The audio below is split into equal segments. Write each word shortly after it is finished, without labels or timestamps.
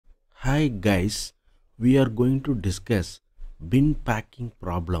Hi guys, we are going to discuss bin packing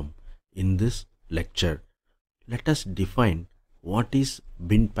problem in this lecture. Let us define what is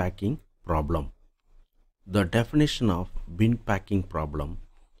bin packing problem. The definition of bin packing problem: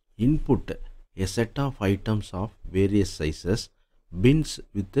 input a set of items of various sizes, bins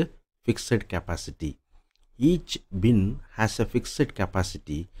with a fixed capacity. Each bin has a fixed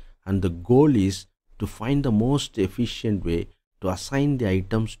capacity and the goal is to find the most efficient way to assign the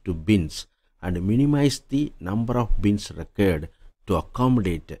items to bins and minimize the number of bins required to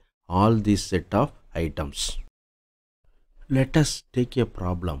accommodate all these set of items. Let us take a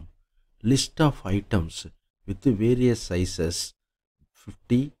problem. List of items with various sizes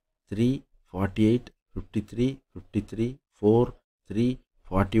 50, 3, 48, 53, 53, 4, 3,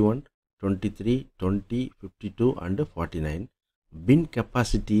 41, 23, 20, 52 and 49. Bin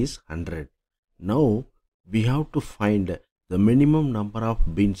capacity is 100. Now we have to find the minimum number of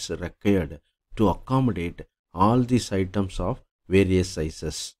bins required to accommodate all these items of various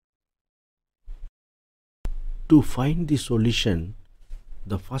sizes. To find the solution,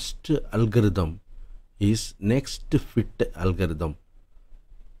 the first algorithm is next fit algorithm.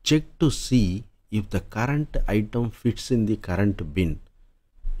 Check to see if the current item fits in the current bin.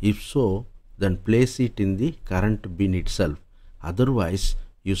 If so, then place it in the current bin itself. Otherwise,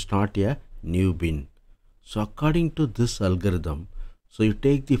 you start a new bin. So according to this algorithm, so you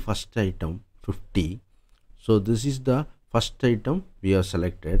take the first item 50. So this is the first item we have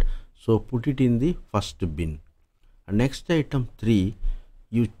selected. So put it in the first bin. And next item 3,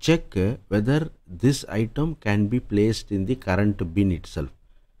 you check whether this item can be placed in the current bin itself.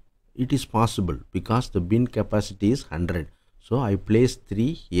 It is possible because the bin capacity is 100. So I place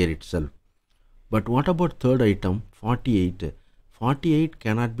 3 here itself. But what about third item 48? 48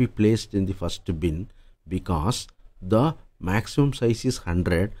 cannot be placed in the first bin because the maximum size is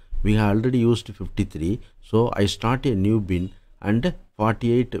 100. We have already used 53. So I start a new bin and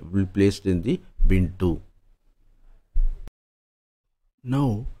 48 will be placed in the bin 2.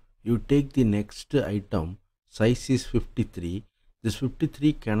 Now you take the next item, size is 53. This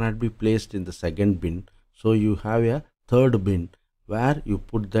 53 cannot be placed in the second bin. So you have a third bin where you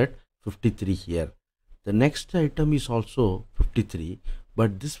put that 53 here. The next item is also 53,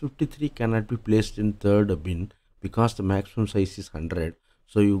 but this 53 cannot be placed in third bin because the maximum size is 100.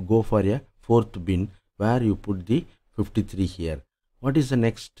 So you go for a fourth bin where you put the 53 here. What is the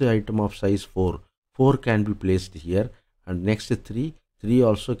next item of size 4? 4 can be placed here, and next 3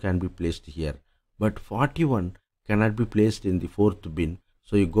 also can be placed here. But 41 cannot be placed in the fourth bin.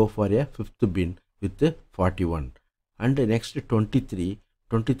 So you go for a fifth bin with the 41. And the next 23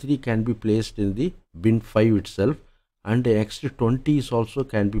 can be placed in the bin 5 itself, and the next 20 is also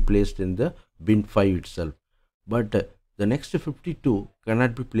can be placed in the bin 5 itself. But the next 52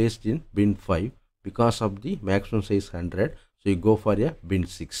 cannot be placed in bin 5 because of the maximum size 100. So you go for a bin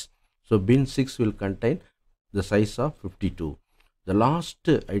 6. So bin 6 will contain the size of 52. The last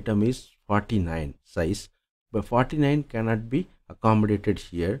item is 49 size, but 49 cannot be accommodated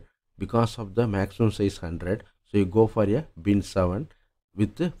here because of the maximum size 100. So you go for a bin 7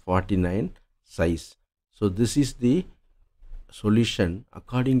 with 49 size. So this is the solution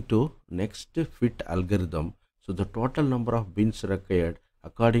according to next fit algorithm. So the total number of bins required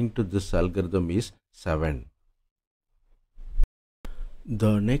according to this algorithm is 7.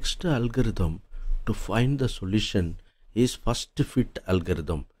 The next algorithm to find the solution is first fit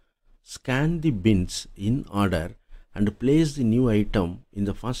algorithm. Scan the bins in order and place the new item in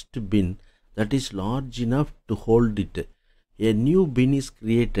the first bin that is large enough to hold it. A new bin is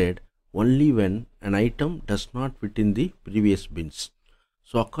created only when an item does not fit in the previous bins.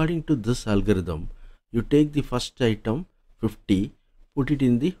 So according to this algorithm, you take the first item 50, put it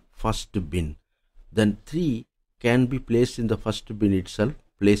in the first bin. Then 3 can be placed in the first bin itself,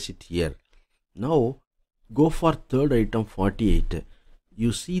 place it here. Now go for third item 48.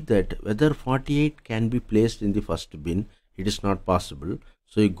 You see that whether 48 can be placed in the first bin, it is not possible.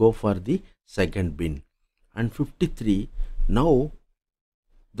 So you go for the second bin. And 53, now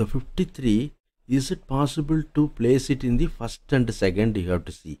the 53, is it possible to place it in the first and second? You have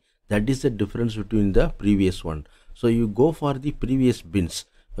to see. That is the difference between the previous one. So you go for the previous bins,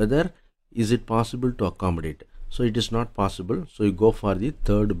 whether is it possible to accommodate. So it is not possible. So you go for the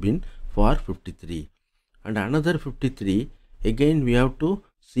third bin for 53. And another 53, again we have to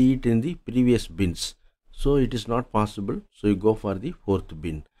see it in the previous bins. So it is not possible. So you go for the fourth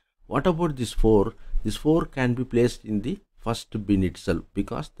bin. What about this 4? This 4 can be placed in the first bin itself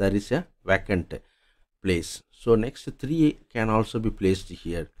because there is a vacant place. So next 3 can also be placed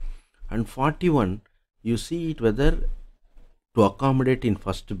here. And 41, you see it whether to accommodate in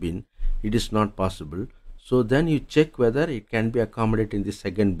first bin. it is not possible. So then you check whether it can be accommodated in the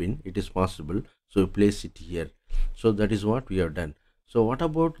second bin. It is possible, so you place it here. So that is what we have done. So what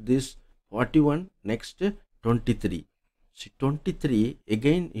about this 41? Next 23. See, 23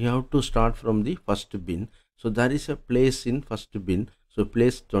 again you have to start from the first bin. So there is a place in first bin, so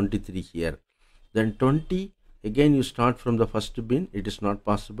place 23 here. Then 20 again you start from the first bin, it is not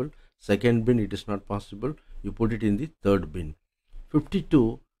possible. Second bin, it is not possible, you put it in the third bin.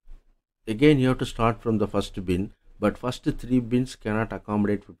 52 again you have to start from the first bin, but first three bins cannot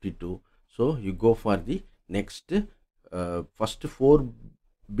accommodate 52, so you go for the next first four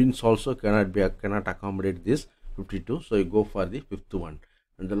bins also cannot accommodate this 52, so you go for the fifth one.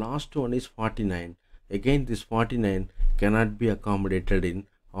 And the last one is 49. Again this 49 cannot be accommodated in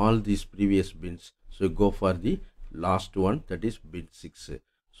all these previous bins, so you go for the last one, that is bin 6.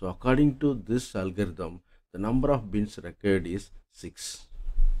 So according to this algorithm, the number of bins required is 6.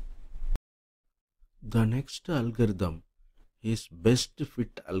 The next algorithm is best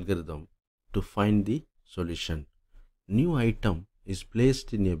fit algorithm to find the solution. New item is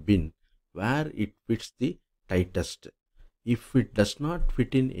placed in a bin where it fits the tightest. If it does not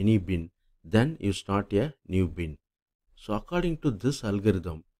fit in any bin, then you start a new bin. So according to this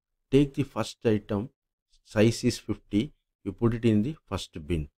algorithm, take the first item, size is 50, you put it in the first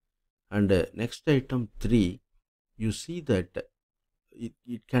bin. And next item 3, you see that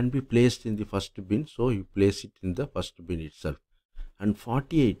it can be placed in the first bin, so you place it in the first bin itself. And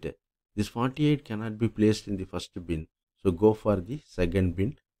 48, this 48 cannot be placed in the first bin, so go for the second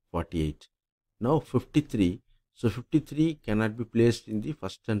bin 48. Now 53, so 53 cannot be placed in the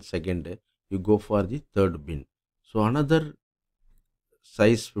first and second, you go for the third bin. So another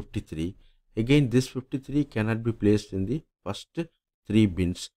size 53, again this 53 cannot be placed in the first 3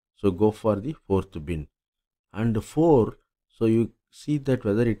 bins, so go for the fourth bin. And 4, so you see that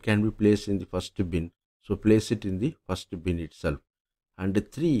whether it can be placed in the first bin, so place it in the first bin itself.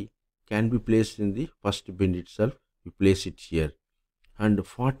 And 3 can be placed in the first bin itself, you place it here. And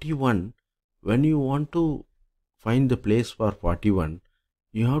 41, when you want to find the place for 41,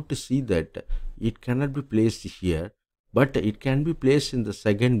 you have to see that it cannot be placed here, but it can be placed in the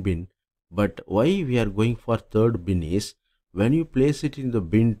second bin. But why we are going for third bin is, when you place it in the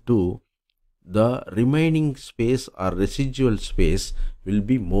bin 2, the remaining space or residual space will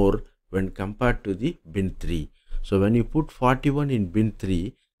be more when compared to the bin 3. So when you put 41 in bin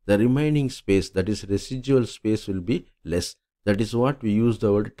 3, the remaining space, that is residual space, will be less. That is what we use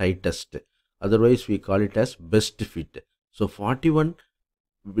the word tightest. Otherwise we call it as best fit. So 41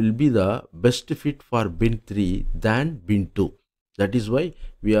 will be the best fit for bin 3 than bin 2. That is why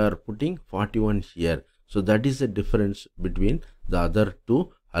we are putting 41 here. So that is the difference between the other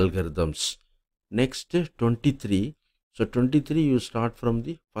two algorithms. Next 23. So 23 you start from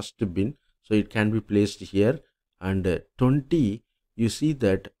the first bin, so it can be placed here. And 20 you see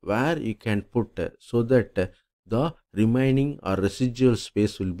that where you can put so that the remaining or residual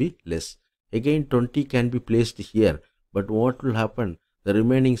space will be less. Again 20 can be placed here, but what will happen? The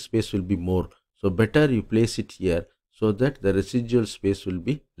remaining space will be more. So better you place it here so that the residual space will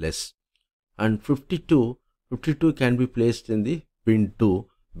be less. And 52 can be placed in the bin 2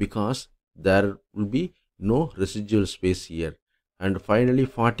 because there will be no residual space here. And finally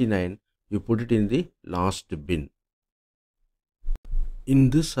 49, you put it in the last bin. In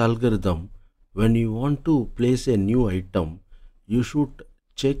this algorithm, when you want to place a new item, you should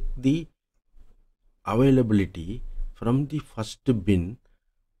check the availability from the first bin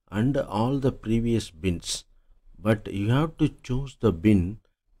and all the previous bins, but you have to choose the bin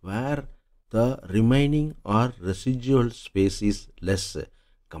where the remaining or residual space is less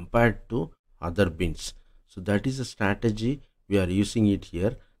compared to other bins. So that is a strategy we are using it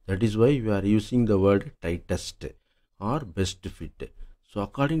here. That is why we are using the word tightest or best fit. So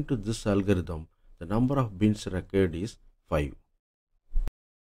according to this algorithm, the number of bins required is 5.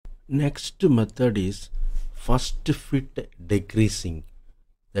 Next method is first fit decreasing.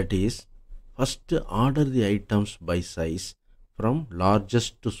 That is, first order the items by size from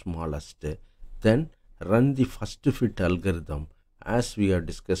largest to smallest, then run the first fit algorithm as we have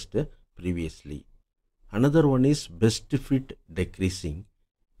discussed previously. Another one is best fit decreasing.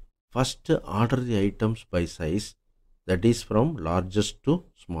 First order the items by size, that is from largest to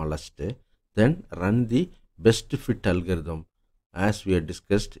smallest, then run the best fit algorithm as we have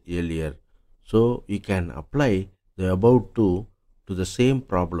discussed earlier. So you can apply the above two to the same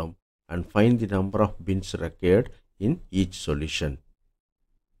problem and find the number of bins required in each solution.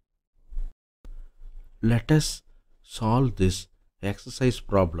 Let us solve this exercise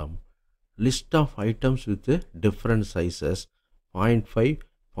problem. List of items with different sizes 0.5,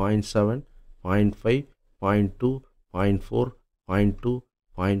 0.7, 0.5, 0.2, 0.4, 0.2,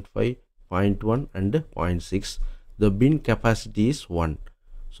 0.5, 0.1 and 0.6. The bin capacity is 1.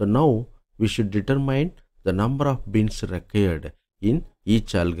 So now we should determine the number of bins required in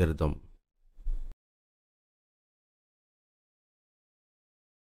each algorithm.